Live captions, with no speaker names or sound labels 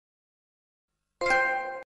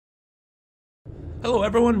Hello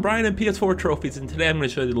everyone, Brian and PS4 Trophies, and today I'm going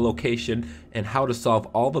to show you the location and how to solve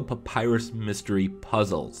all the papyrus mystery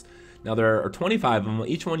puzzles. Now there are 25 of them.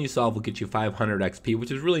 Each one you solve will get you 500 XP,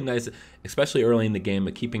 which is really nice, especially early in the game,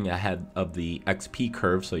 but keeping ahead of the XP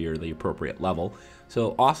curve so you're the appropriate level.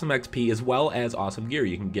 So awesome XP as well as awesome gear.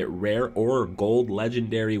 You can get rare or gold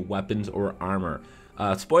legendary weapons or armor.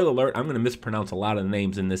 Spoiler alert, I'm going to mispronounce a lot of the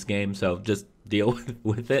names in this game, so just deal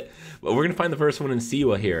with it. But we're going to find the first one in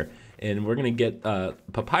Siwa here, and we're going to get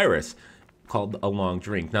papyrus called a long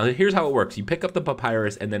drink. Now here's how it works. You pick up the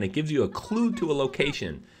papyrus and then it gives you a clue to a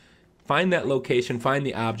location. Find that location, find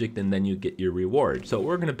the object, and then you get your reward. So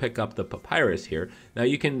we're going to pick up the papyrus here. Now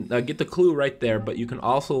you can get the clue right there, but you can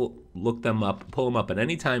also look them up, pull them up at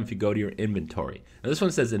any time if you go to your inventory. Now this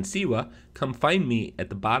one says, in Siwa, come find me at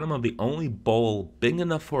the bottom of the only bowl big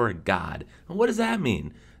enough for a god. And what does that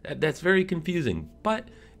mean? That's very confusing, but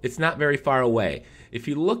it's not very far away. If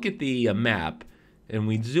you look at the map and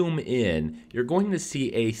we zoom in, you're going to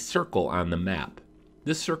see a circle on the map.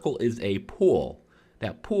 This circle is a pool.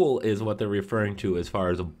 That pool is what they're referring to as far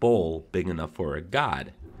as a bowl big enough for a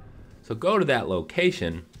god. So go to that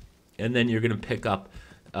location, and then you're going to pick up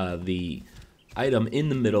the item in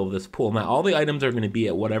the middle of this pool. Now all the items are going to be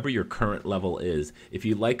at whatever your current level is. If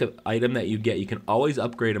you like an item that you get, you can always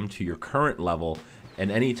upgrade them to your current level and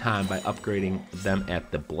any time by upgrading them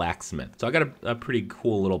at the blacksmith. So I got a pretty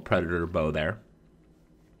cool little predator bow there.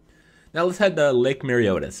 Now let's head to Lake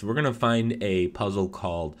Mareotis. We're going to find a puzzle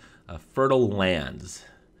called Fertile Lands.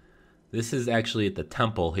 This is actually at the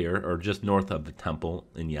temple here, or just north of the temple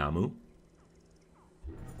in Yamu.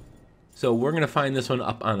 So we're going to find this one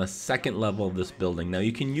up on the second level of this building. Now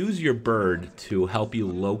you can use your bird to help you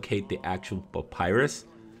locate the actual papyrus.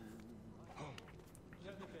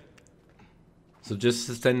 So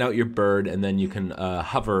just send out your bird, and then you can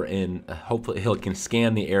hover and hopefully he can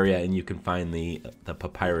scan the area and you can find the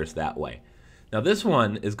papyrus that way. Now this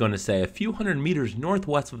one is going to say a few hundred meters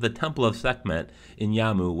northwest of the temple of Sap-Meh in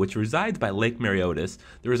Yamu, which resides by Lake Mareotis,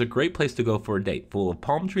 there is a great place to go for a date, full of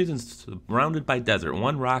palm trees and surrounded by desert.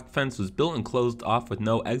 One rock fence was built and closed off with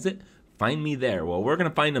no exit. Find me there. Well, we're going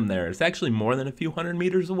to find them there. It's actually more than a few hundred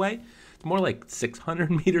meters away. It's more like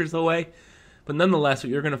 600 meters away. But nonetheless,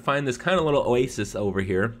 you're going to find this kind of little oasis over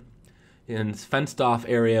here in this fenced off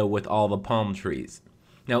area with all the palm trees.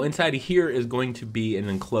 Now inside of here is going to be an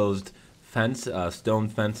enclosed fence, stone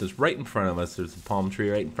fence is right in front of us. There's a palm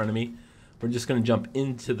tree right in front of me. We're just going to jump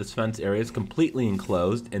into this fence area. It's completely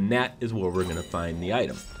enclosed, and that is where we're going to find the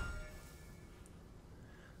item.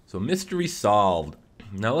 So mystery solved.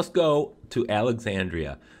 Now let's go to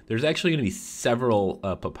Alexandria. There's actually going to be several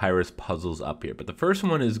papyrus puzzles up here, but the first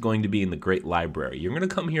one is going to be in the Great Library. You're going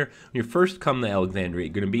to come here, when you first come to Alexandria,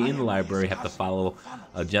 you're going to be in the library, have to follow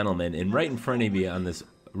a gentleman, and right in front of you on this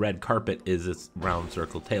red carpet is this round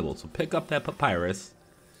circle table. So pick up that papyrus.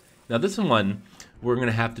 Now this one, we're going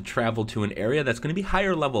to have to travel to an area that's going to be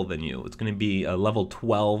higher level than you. It's going to be a level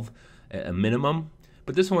 12 at a minimum.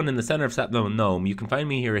 But this one in the center of Sap-Meh Nome, you can find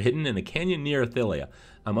me here hidden in a canyon near Athelia.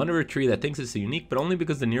 I'm under a tree that thinks it's unique, but only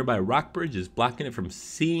because the nearby rock bridge is blocking it from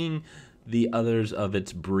seeing the others of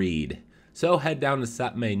its breed. So head down to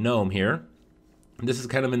Sap-Meh Nome here. This is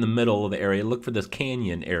kind of in the middle of the area. Look for this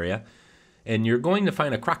canyon area. And you're going to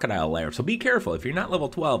find a crocodile lair. So be careful. If you're not level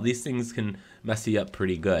 12, these things can mess you up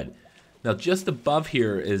pretty good. Now just above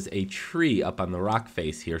here is a tree up on the rock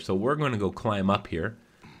face here. So we're going to go climb up here.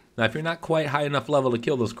 Now if you're not quite high enough level to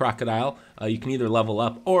kill this crocodile, you can either level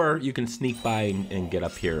up or you can sneak by and get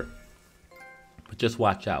up here. But just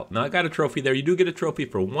watch out. Now I got a trophy there. You do get a trophy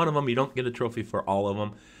for one of them. You don't get a trophy for all of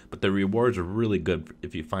them. But the rewards are really good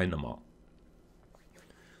if you find them all.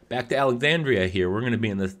 Back to Alexandria here. We're going to be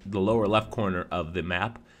in the lower left corner of the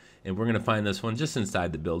map. And we're going to find this one just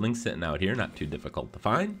inside the building, sitting out here. Not too difficult to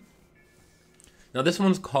find. Now this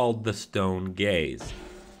one's called the Stone Gaze.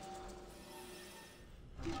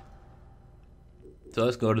 So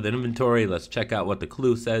let's go to the inventory. Let's check out what the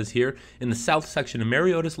clue says here. In the south section of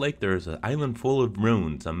Mareotis Lake, there is an island full of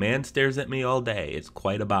ruins. A man stares at me all day. It's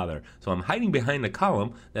quite a bother. So I'm hiding behind a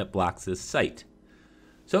column that blocks his sight.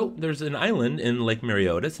 So there's an island in Lake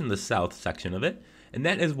Mareotis in the south section of it, and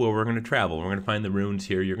that is where we're going to travel. We're going to find the ruins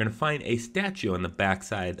here. You're going to find a statue on the back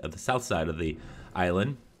side of the south side of the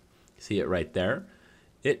island. See it right there.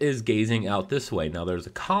 It is gazing out this way. Now there's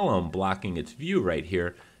a column blocking its view right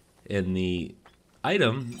here, and the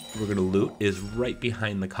item we're going to loot is right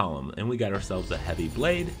behind the column, and we got ourselves a heavy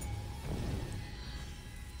blade.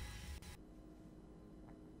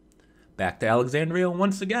 Back to Alexandria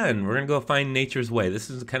once again. We're going to go find Nature's Way.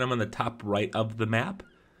 This is kind of on the top right of the map.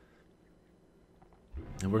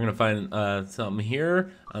 And we're going to find something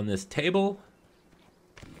here on this table.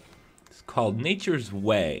 It's called Nature's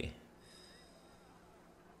Way.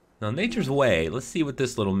 Now, Nature's Way, let's see what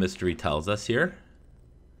this little mystery tells us here.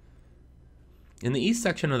 In the east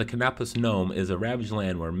section of the Kanopos Nome is a ravaged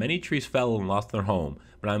land where many trees fell and lost their home.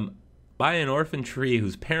 But I'm by an orphan tree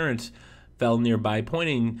whose parents fell nearby,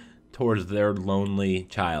 pointing towards their lonely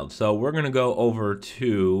child. So we're going to go over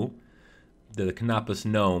to the Kanopos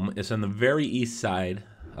Nome. It's on the very east side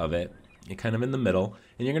of it, kind of in the middle.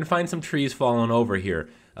 And you're going to find some trees falling over here.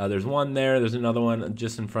 There's one there, there's another one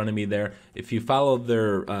just in front of me there. If you follow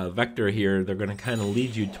their vector here, they're going to kind of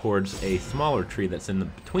lead you towards a smaller tree that's in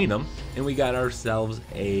between them. And we got ourselves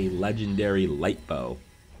a legendary light bow.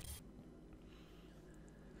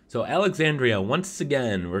 So Alexandria, once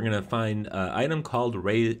again, we're going to find an item called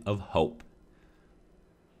Ray of Hope.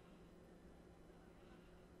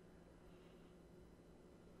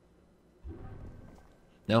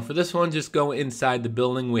 Now for this one, just go inside the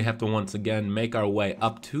building. We have to once again make our way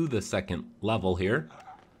up to the second level here.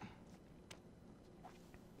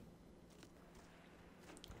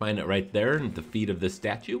 Find it right there at the feet of this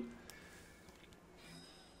statue.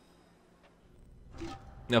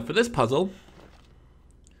 Now for this puzzle,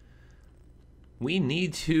 we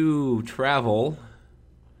need to travel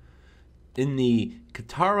in the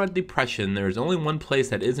Qattara Depression. There's only one place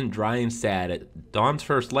that isn't dry and sad. At dawn's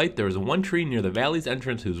first light, there is one tree near the valley's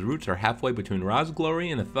entrance whose roots are halfway between Ra's glory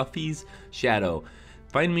and the Fuffy's shadow.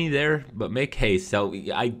 Find me there, but make haste. So,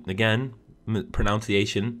 again,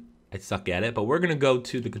 pronunciation, I suck at it, but we're going to go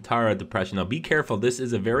to the Qattara Depression. Now, be careful. This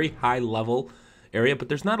is a very high-level area, but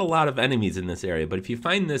there's not a lot of enemies in this area. But if you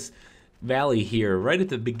find this valley here, right at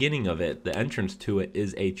the beginning of it, the entrance to it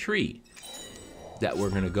is a tree that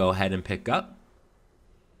we're going to go ahead and pick up.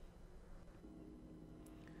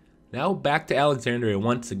 Now back to Alexandria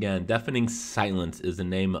once again. Deafening Silence is the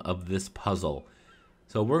name of this puzzle.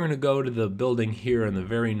 So we're going to go to the building here in the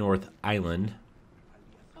very north island.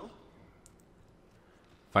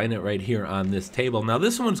 Find it right here on this table. Now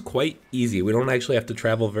this one's quite easy. We don't actually have to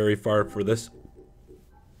travel very far for this.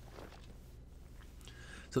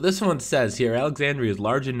 So this one says here, Alexandria is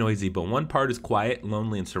large and noisy, but one part is quiet,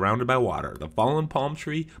 lonely, and surrounded by water. The fallen palm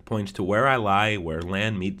tree points to where I lie, where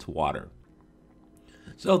land meets water.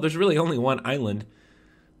 So there's really only one island,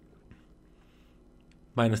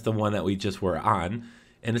 minus the one that we just were on.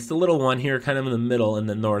 And it's the little one here, kind of in the middle in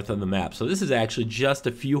the north of the map. So this is actually just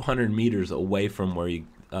a few hundred meters away from where you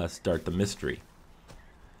start the mystery.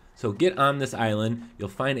 So get on this island, you'll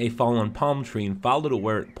find a fallen palm tree and follow to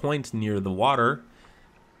where it points near the water.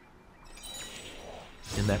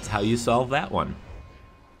 And that's how you solve that one.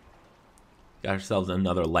 Got ourselves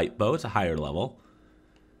another light bow. It's a higher level.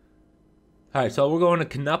 Alright, so we're going to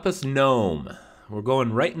Kanopos Nome. We're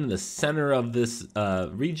going right in the center of this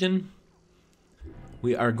region.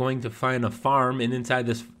 We are going to find a farm, and inside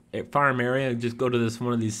this farm area, just go to this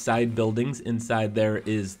one of these side buildings. Inside there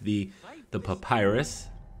is the papyrus.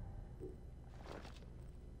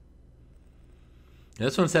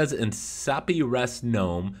 This one says, in Sapi-Res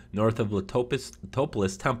Nome, north of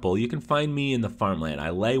Letopolis Temple, you can find me in the farmland. I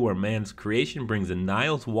lay where man's creation brings the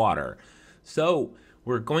Nile's water. So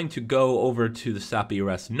we're going to go over to the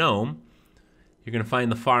Sapi-Res Nome. You're going to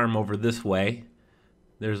find the farm over this way.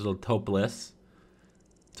 There's Letopolis.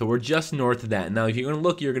 So we're just north of that. Now, if you're going to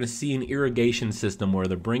look, you're going to see an irrigation system where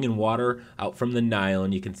they're bringing water out from the Nile,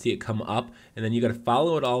 and you can see it come up, and then you got to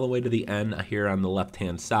follow it all the way to the end here on the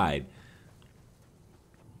left-hand side.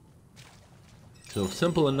 So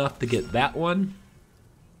simple enough to get that one.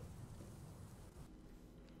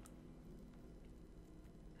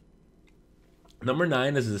 Number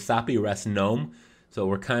 9 is the Sapi-Res Nome. So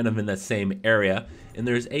we're kind of in that same area. And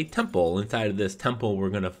there's a temple. Inside of this temple, we're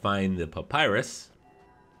going to find the papyrus.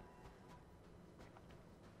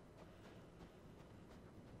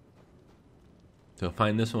 So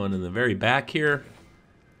find this one in the very back here.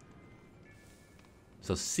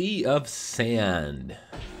 So Sea of Sand.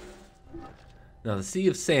 Now the Sea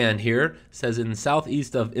of Sand here says, in the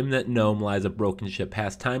southeast of Iment Nome lies a broken ship.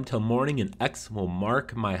 Past time till morning, and X will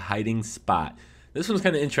mark my hiding spot. This one's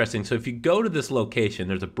kind of interesting. So if you go to this location,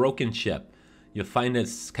 there's a broken ship. You'll find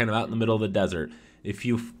it's kind of out in the middle of the desert. If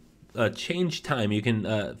you change time, you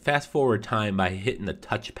can fast forward time by hitting the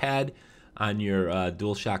touchpad on your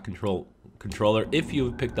DualShock controller if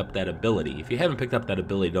you've picked up that ability. If you haven't picked up that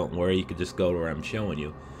ability, don't worry. You could just go to where I'm showing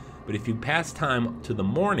you. But if you pass time to the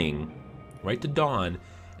morning, right to dawn,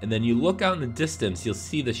 and then you look out in the distance, you'll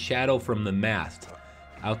see the shadow from the mast.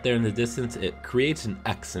 Out there in the distance, it creates an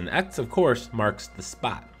X, and X, of course, marks the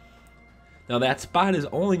spot. Now that spot is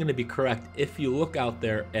only going to be correct if you look out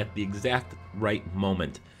there at the exact right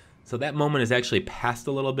moment. So that moment is actually past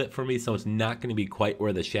a little bit for me, so it's not going to be quite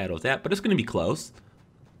where the shadow's at, but it's going to be close.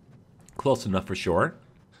 Close enough for sure.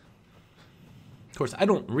 Of course, I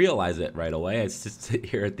don't realize it right away. I just sit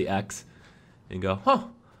here at the X and go, huh,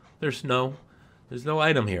 there's no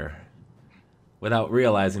item here. Without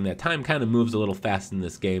realizing that time kind of moves a little fast in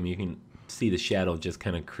this game. You can see the shadow just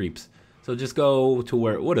kind of creeps. So just go to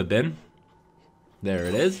where it would have been. There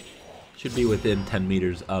it is. Should be within 10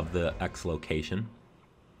 meters of the X location.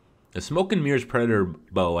 The Smoke and Mirrors Predator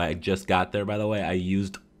bow I just got there, by the way, I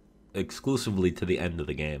used exclusively to the end of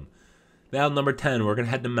the game. Now, number 10, we're going to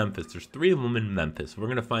head to Memphis. There's 3 of them in Memphis. We're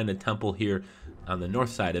going to find a temple here on the north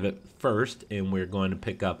side of it first, and we're going to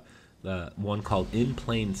pick up the one called In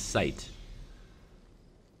Plain Sight.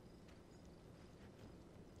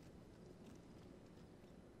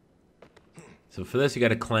 So for this, you got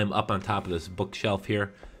to climb up on top of this bookshelf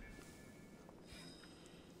here.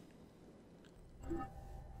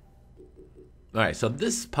 Alright, so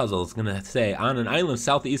this puzzle is going to say, on an island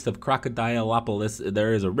southeast of Crocodilopolis,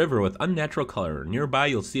 there is a river with unnatural color. Nearby,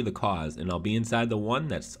 you'll see the cause, and I'll be inside the one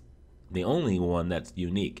that's the only one that's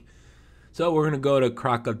unique. So we're going to go to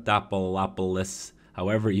Crocodilopolis,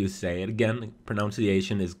 however you say it. Again, the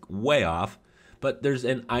pronunciation is way off, but there's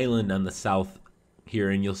an island on the south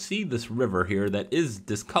here, and you'll see this river here that is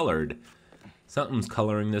discolored. Something's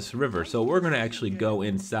coloring this river, so we're going to actually go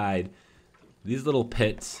inside these little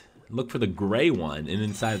pits. Look for the gray one, and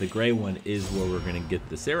inside the gray one is where we're going to get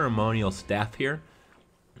the ceremonial staff here.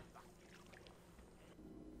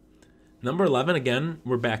 Number 11, again,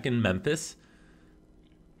 we're back in Memphis.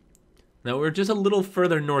 Now we're just a little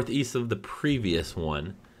further northeast of the previous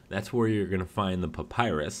one. That's where you're going to find the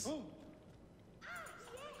papyrus.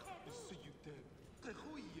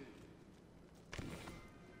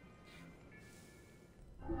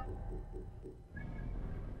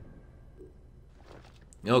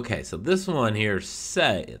 Okay, so this one here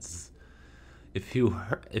says, if you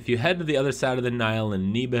head to the other side of the Nile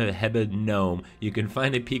in Nome, you can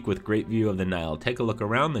find a peak with great view of the Nile. Take a look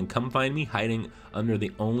around, then come find me hiding under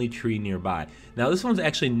the only tree nearby. Now this one's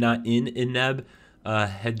actually not in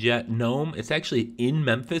Nome. It's actually in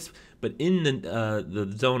Memphis, but in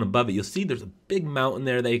the zone above it, you'll see there's a big mountain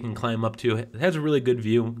there that you can climb up to. It has a really good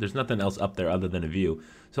view. There's nothing else up there other than a view.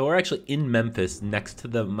 So we're actually in Memphis next to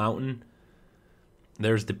the mountain.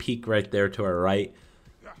 There's the peak right there to our right.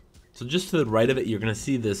 So just to the right of it, you're going to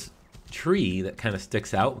see this tree that kind of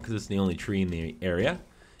sticks out because it's the only tree in the area.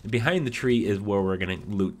 And behind the tree is where we're going to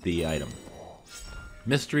loot the item.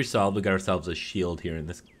 Mystery solved. We got ourselves a shield here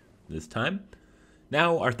in this time.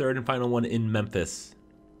 Now our third and final one in Memphis.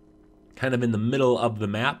 Kind of in the middle of the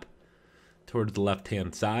map, towards the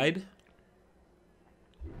left-hand side.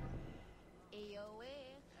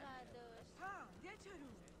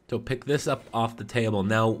 So pick this up off the table.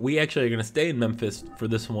 Now, we actually are going to stay in Memphis for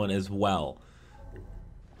this one as well.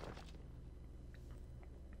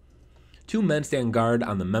 2 men stand guard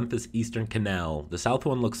on the Memphis Eastern Canal. The south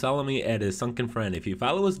one looks solemnly at his sunken friend. If you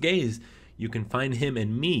follow his gaze, you can find him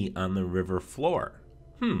and me on the river floor.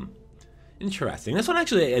 Interesting. This one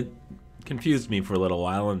actually it confused me for a little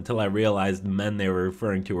while until I realized the men they were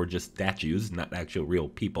referring to were just statues, not actual real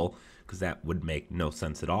people, because that would make no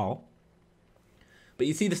sense at all. But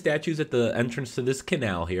you see the statues at the entrance to this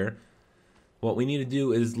canal here. What we need to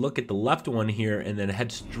do is look at the left one here and then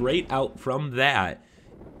head straight out from that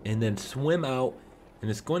and then swim out, and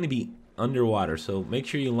it's going to be underwater. So make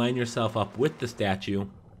sure you line yourself up with the statue.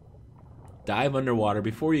 Dive underwater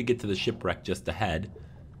before you get to the shipwreck just ahead.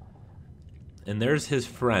 And there's his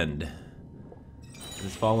friend.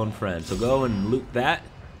 His fallen friend. So go and loot that.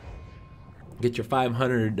 Get your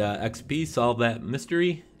 500 XP, solve that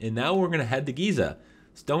mystery, and now we're going to head to Giza.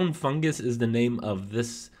 Stone fungus is the name of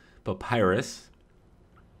this papyrus.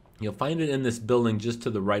 You'll find it in this building just to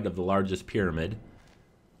the right of the largest pyramid.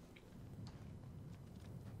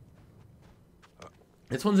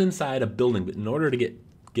 This one's inside a building, but in order to get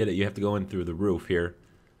it, you have to go in through the roof here.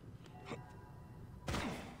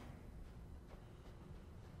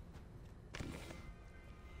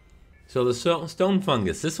 So the stone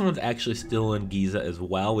fungus, this one's actually still in Giza as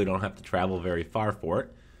well. We don't have to travel very far for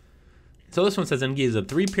it. So this one says, in Giza,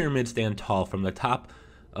 3 pyramids stand tall. From the top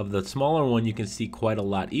of the smaller one, you can see quite a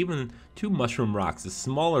lot, even 2 mushroom rocks, the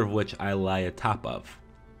smaller of which I lie atop of.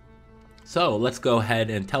 So let's go ahead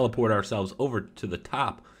and teleport ourselves over to the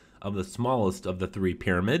top of the smallest of the 3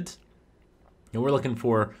 pyramids. And we're looking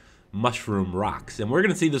for mushroom rocks. And we're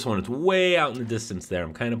going to see this one. It's way out in the distance there.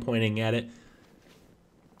 I'm kind of pointing at it.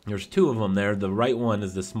 There's 2 of them there. The right one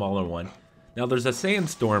is the smaller one. Now there's a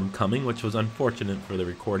sandstorm coming, which was unfortunate for the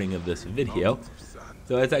recording of this video.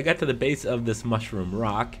 So as I got to the base of this mushroom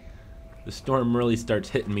rock, the storm really starts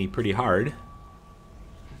hitting me pretty hard.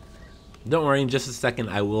 Don't worry, in just a second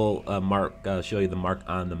I will show you the mark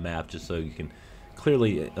on the map just so you can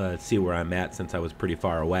clearly see where I'm at since I was pretty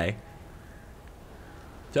far away.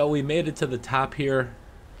 So we made it to the top here,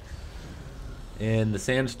 and the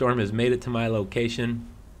sandstorm has made it to my location.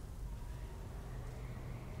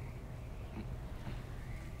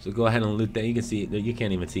 So go ahead and loot that. You can see you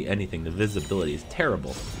can't even see anything. The visibility is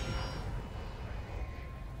terrible.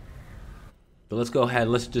 But let's go ahead,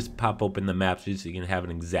 let's just pop open the map so you can have an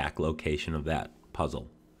exact location of that puzzle.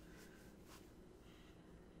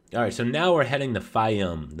 Alright, so now we're heading to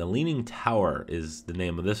Faiyum. The Leaning Tower is the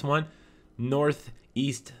name of this one.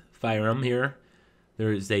 Northeast Faiyum here.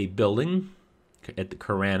 There is a building at the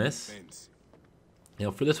Karanis. Now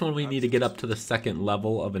for this one we need to get up to the second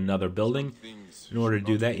level of another building. In order to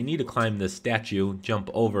do that, you need to climb this statue, jump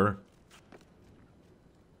over.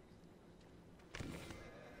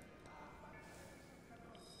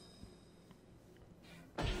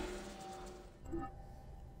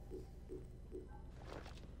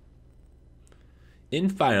 In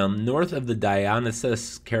Faiyum, north of the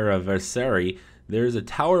Dionysus Caraversary, there is a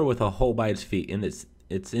tower with a hole by its feet, and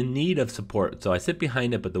it's in need of support. So I sit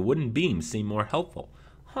behind it, but the wooden beams seem more helpful.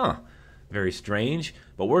 Huh. Very strange.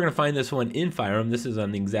 But we're going to find this one in Faiyum. This is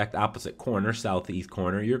on the exact opposite corner, southeast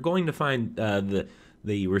corner. You're going to find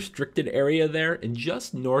the restricted area there, and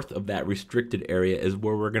just north of that restricted area is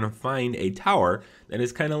where we're going to find a tower that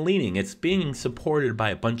is kind of leaning. It's being supported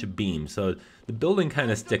by a bunch of beams, so the building kind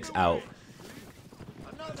of sticks out.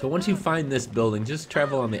 So once you find this building, just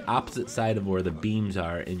travel on the opposite side of where the beams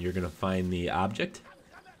are, and you're going to find the object.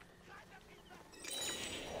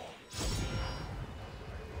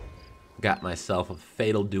 Got myself a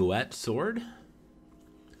Fatal Duet sword.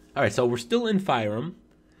 Alright, so we're still in Faiyum.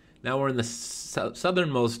 Now we're in the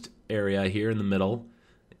southernmost area here in the middle.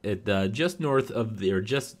 Just north of the, or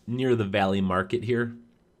just near the Valley Market here.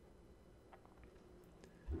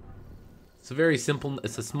 It's a very simple,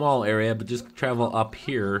 it's a small area, but just travel up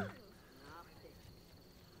here.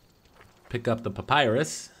 Pick up the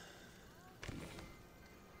papyrus.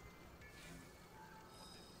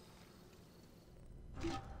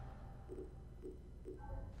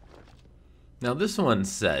 Now this one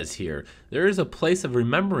says here, there is a place of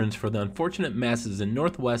remembrance for the unfortunate masses in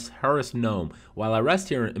northwest Harris Nome. While I rest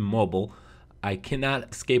here immobile, I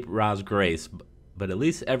cannot escape Ra's grace, but at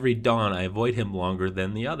least every dawn I avoid him longer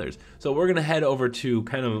than the others. So we're going to head over to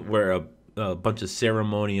kind of where a bunch of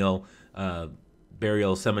ceremonial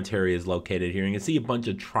burial cemetery is located here. You can see a bunch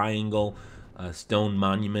of triangle stone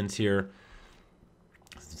monuments here.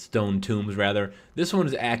 Stone tombs, rather. This one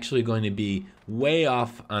is actually going to be way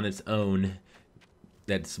off on its own.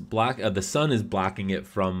 That's the sun is blocking it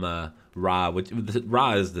from Ra, which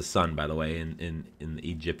Ra is the sun, by the way, in the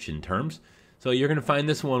Egyptian terms. So you're going to find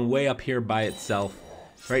this one way up here by itself.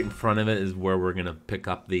 Right in front of it is where we're going to pick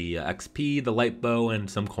up the XP, the light bow, and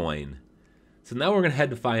some coin. So now we're going to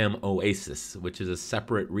head to Faiyum Oasis, which is a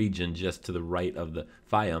separate region just to the right of the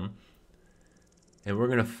Faiyum. And we're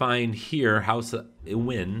going to find here House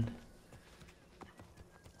Iwin.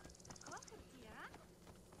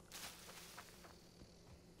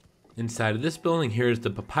 Inside of this building here is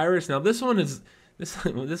the papyrus. Now this one is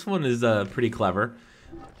pretty clever.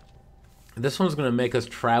 This one's going to make us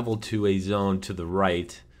travel to a zone to the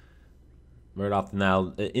right off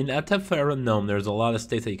now. In Qattara Nome, there's a lot of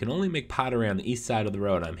states that you can only make pottery on the east side of the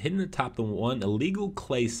road. I'm hidden atop the one illegal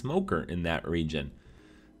clay smoker in that region.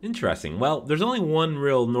 Interesting. Well, there's only one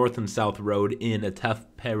real north and south road in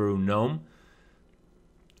Qattara Nome.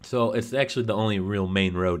 So it's actually the only real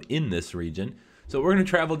main road in this region. So we're going to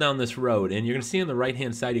travel down this road, and you're going to see on the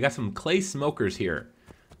right-hand side, you got some clay smokers here.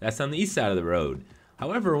 That's on the east side of the road.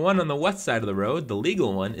 However, one on the west side of the road, the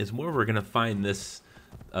legal one, is where we're going to find this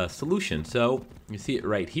solution. So you see it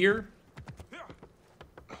right here.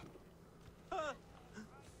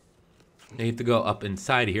 Now you have to go up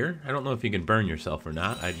inside here. I don't know if you can burn yourself or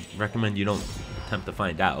not. I'd recommend you don't attempt to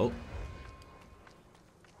find out.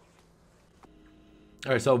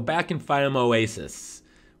 Alright, so back in Faiyum Oasis.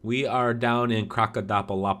 We are down in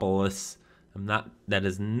Crocodopolopolis. That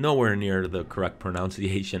is nowhere near the correct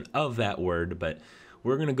pronunciation of that word, but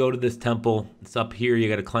we're going to go to this temple. It's up here. You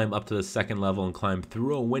got to climb up to the second level and climb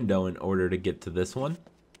through a window in order to get to this one.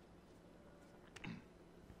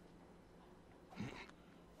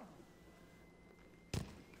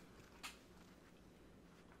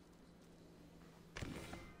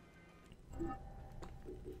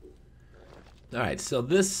 Alright, so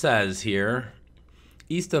this says here,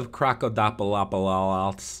 east of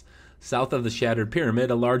Crocodopolopolis, South of the shattered pyramid,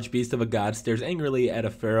 a large beast of a god stares angrily at a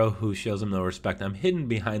pharaoh who shows him no respect. I'm hidden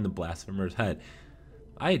behind the blasphemer's head.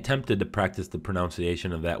 I attempted to practice the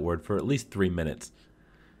pronunciation of that word for at least 3 minutes.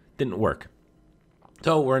 Didn't work.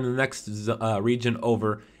 So we're in the next region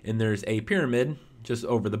over, and there's a pyramid just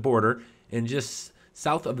over the border. And just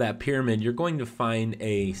south of that pyramid, you're going to find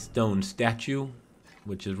a stone statue,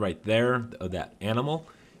 which is right there, of that animal.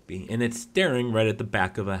 And it's staring right at the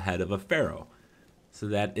back of a head of a pharaoh. So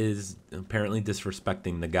that is apparently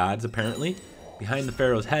disrespecting the gods, apparently. Behind the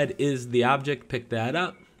pharaoh's head is the object. Pick that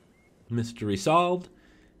up. Mystery solved.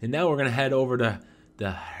 And now we're going to head over to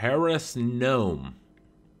the Harris Nome.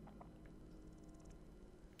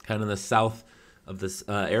 Kind of the south of this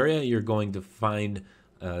area, you're going to find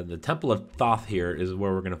the Temple of Thoth here is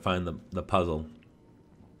where we're going to find the puzzle.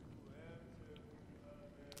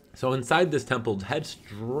 So inside this temple, head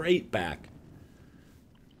straight back.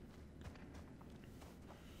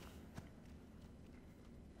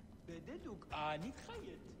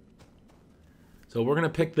 So we're going to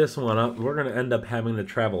pick this one up. We're going to end up having to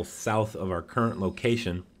travel south of our current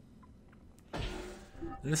location.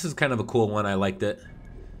 And this is kind of a cool one. I liked it.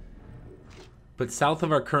 But south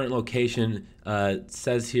of our current location, it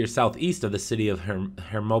says here southeast of the city of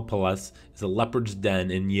Hermopolis is a leopard's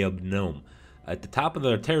den in Nome. At the top of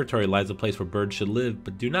their territory lies a place where birds should live,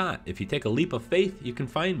 but do not. If you take a leap of faith, you can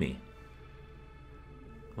find me.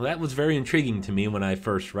 Well, that was very intriguing to me when I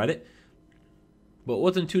first read it. But it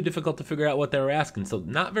wasn't too difficult to figure out what they were asking. So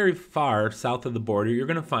not very far south of the border, you're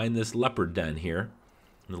going to find this leopard den here.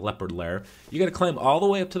 The leopard lair. You got to climb all the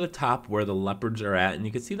way up to the top where the leopards are at. And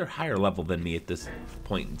you can see they're higher level than me at this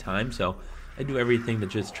point in time. So I do everything to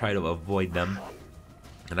just try to avoid them.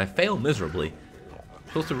 And I fail miserably. I'm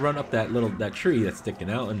supposed to run up that tree that's sticking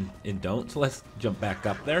out and don't. So let's jump back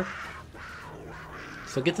up there.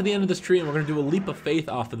 So get to the end of this tree and we're going to do a leap of faith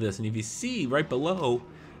off of this. And if you see right below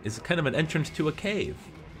is kind of an entrance to a cave.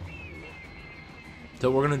 So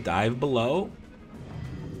we're going to dive below.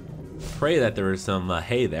 Pray that there is some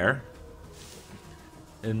hay there.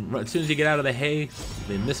 And as soon as you get out of the hay,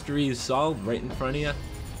 the mystery is solved right in front of you.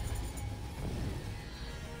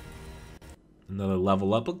 Another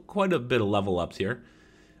level up. Quite a bit of level ups here.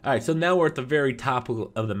 Alright, so now we're at the very top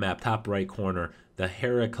of the map, top right corner, the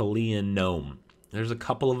Heraclean Nome. There's a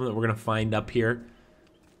couple of them that we're going to find up here.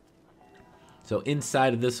 So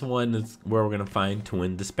inside of this one is where we're going to find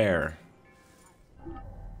Twin Despair.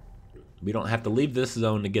 We don't have to leave this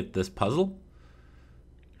zone to get this puzzle.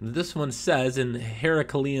 This one says, in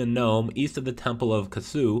Heraclean Nome, east of the Temple of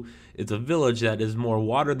Kasu, is a village that is more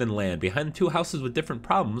water than land. Behind two houses with different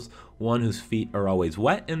problems, one whose feet are always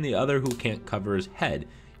wet and the other who can't cover his head.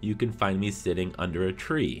 You can find me sitting under a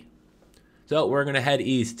tree. So we're going to head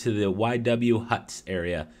east to the YW Huts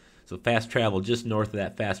area. So fast travel just north of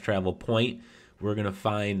that fast travel point. We're going to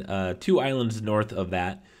find 2 islands north of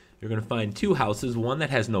that. You're going to find 2 houses, one that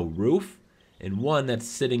has no roof and one that's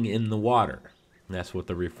sitting in the water. And that's what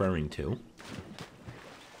they're referring to.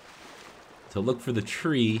 So look for the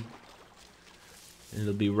tree, and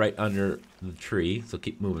it'll be right under the tree. So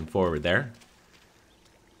keep moving forward there.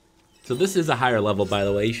 So this is a higher level, by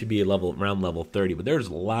the way. You should be around level 30. But there's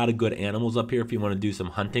a lot of good animals up here if you want to do some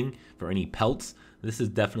hunting for any pelts. This is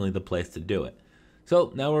definitely the place to do it.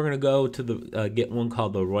 So now we're going to go to the get one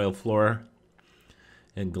called the Royal Flora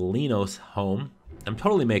and Galinos home. I'm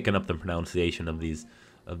totally making up the pronunciation of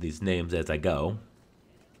these names as I go.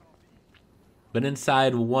 But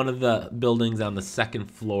inside one of the buildings on the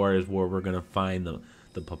second floor is where we're going to find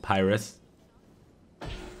the papyrus.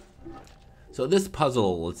 So this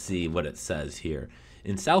puzzle, let's see what it says here.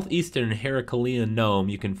 In southeastern Heraclean Nome,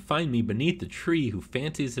 you can find me beneath the tree who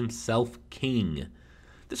fancies himself king.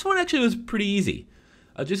 This one actually was pretty easy.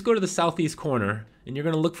 Just go to the southeast corner, and you're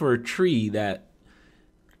going to look for a tree that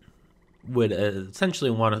would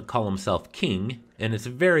essentially want to call himself king, and it's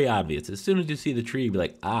very obvious. As soon as you see the tree, you'll be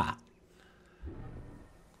like, ah.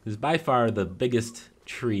 It's by far the biggest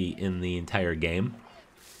tree in the entire game.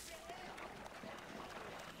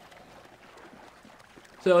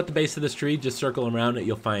 So at the base of this tree, just circle around it,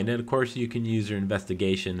 you'll find it. Of course, you can use your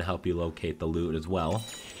investigation to help you locate the loot as well.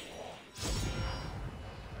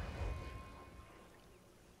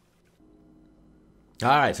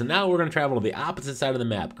 Alright, so now we're going to travel to the opposite side of the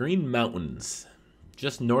map, Green Mountains.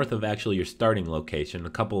 Just north of actually your starting location, a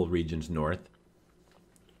couple of regions north.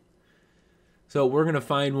 So we're going to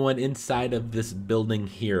find one inside of this building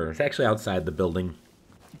here. It's actually outside the building.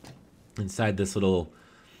 Inside this little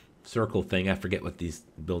circle thing. I forget what these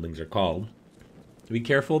buildings are called. Be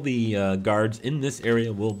careful, the guards in this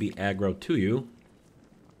area will be aggro to you.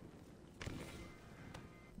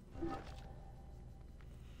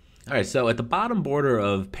 All right, so at the bottom border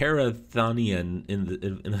of Parathonian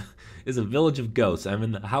is a village of ghosts. I'm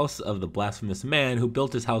in the house of the blasphemous man who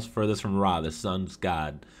built his house furthest from Ra, the sun's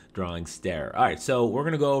god, drawing stare. All right, so we're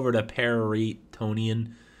going to go over to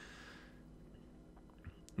Paratonian.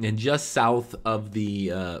 And just south of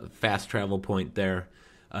the fast travel point there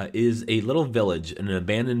is a little village, an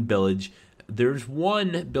abandoned village. There's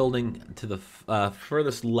one building to the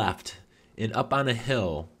furthest left and up on a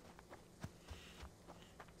hill.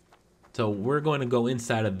 So we're going to go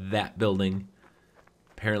inside of that building.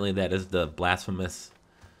 Apparently that is the blasphemous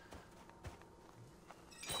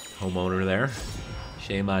homeowner there.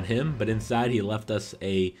 Shame on him. But inside he left us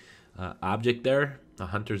a object there, a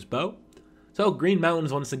hunter's bow. So Green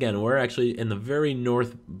Mountains once again. We're actually in the very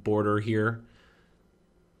north border here.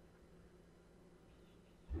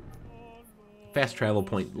 Fast travel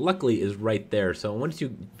point luckily is right there. So once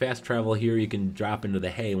you fast travel here, you can drop into the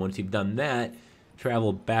hay. Once you've done that,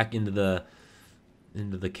 travel back into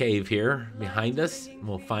the cave here behind us.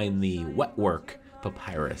 We'll find the wetwork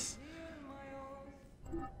papyrus.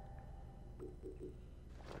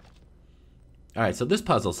 All right, so this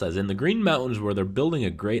puzzle says, in the Green Mountains where they're building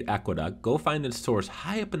a great aqueduct, go find its source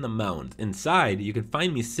high up in the mountains. Inside, you can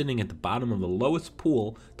find me sitting at the bottom of the lowest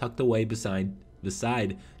pool, tucked away beside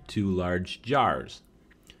two large jars.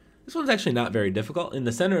 This one's actually not very difficult. In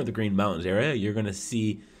the center of the Green Mountains area, you're going to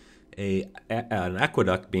see an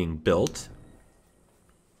aqueduct being built.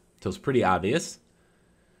 So it's pretty obvious.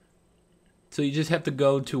 So you just have to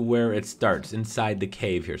go to where it starts, inside the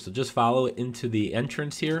cave here. So just follow it into the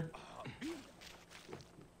entrance here.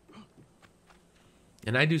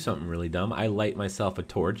 And I do something really dumb. I light myself a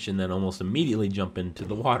torch and then almost immediately jump into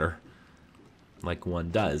the water, like one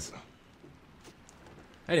does.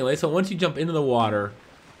 Anyway, so once you jump into the water,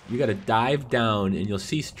 you got to dive down and you'll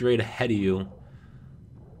see straight ahead of you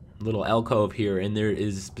a little alcove here, and there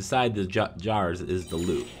is, beside the jars is the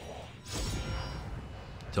loot.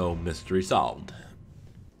 So mystery solved.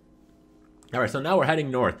 All right, so now we're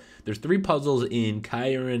heading north. There's 3 puzzles in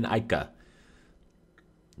Qattara.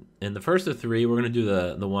 And the first of 3, we're going to do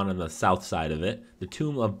the one on the south side of it. The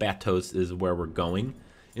Tomb of Batos is where we're going.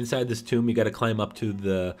 Inside this tomb, you got to climb up to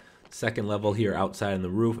the second level here outside on the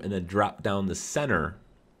roof and then drop down the center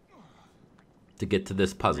to get to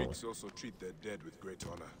this puzzle. Also treat their dead with great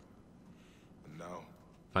honor. And now,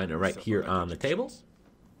 find it right here on the table.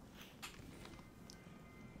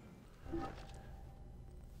 All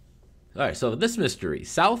right, so this mystery.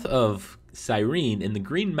 South of Cyrene, in the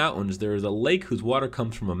Green Mountains, there is a lake whose water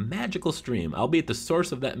comes from a magical stream, albeit the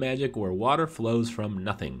source of that magic where water flows from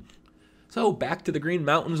nothing. So back to the Green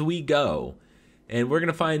Mountains we go. And we're going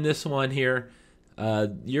to find this one here.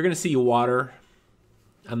 You're going to see water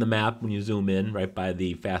on the map when you zoom in, right by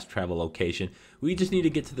the fast travel location. We just need to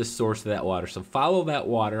get to the source of that water. So follow that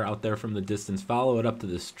water out there from the distance. Follow it up to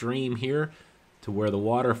the stream here, to where the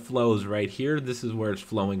water flows right here. This is where it's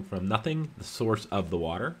flowing from nothing, the source of the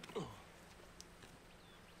water.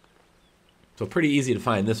 So pretty easy to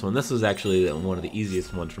find this one. This was actually one of the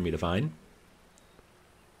easiest ones for me to find.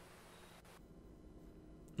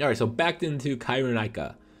 All right, so back into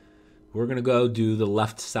Qattara. We're going to go do the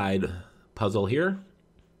left side puzzle here.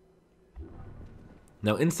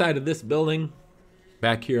 Now inside of this building,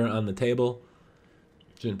 back here on the table,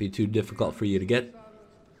 shouldn't be too difficult for you to get.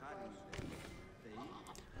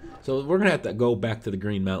 So we're going to have to go back to the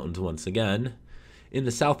Green Mountains once again. In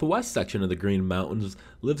the southwest section of the Green Mountains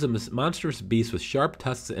lives a monstrous beast with sharp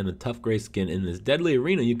tusks and a tough gray skin. In this deadly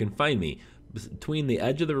arena you can find me, between the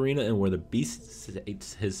edge of the arena and where the beast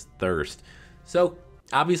sates his thirst. So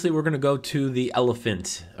obviously we're going to go to the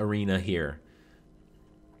elephant arena here.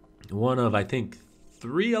 One of, I think,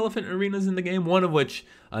 3 elephant arenas in the game, one of which,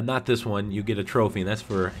 not this one, you get a trophy, and that's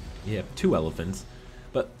for, you have 2 elephants.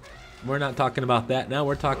 But we're not talking about that now.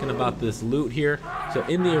 We're talking about this loot here. So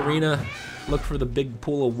in the arena, look for the big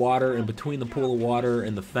pool of water, and between the pool of water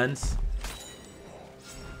and the fence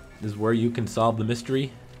is where you can solve the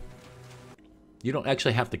mystery. You don't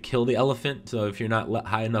actually have to kill the elephant, so if you're not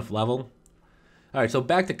high enough level. All right, so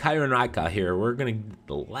back to Qattara here. We're going to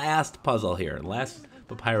the last puzzle here, last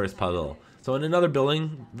papyrus puzzle. So in another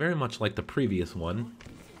building, very much like the previous one,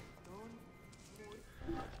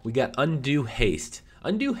 we got Undue Haste.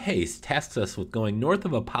 Undue Haste tasks us with going north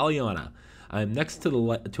of Apollyon. I am next to a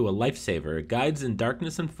lifesaver. It guides in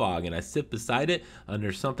darkness and fog, and I sit beside it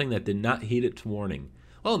under something that did not heed its warning.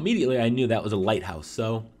 Well, immediately I knew that was a lighthouse,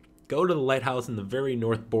 so go to the lighthouse in the very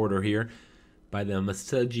north border here by the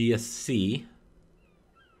Mysterious Sea.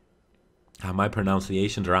 My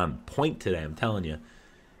pronunciations are on point today, I'm telling you.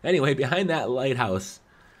 Anyway, behind that lighthouse,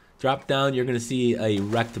 Drop down, you're going to see a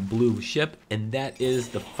wrecked blue ship, and that is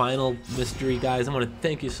the final mystery, guys. I want to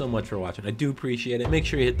thank you so much for watching. I do appreciate it. Make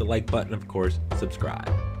sure you hit the like button, of course,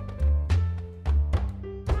 subscribe.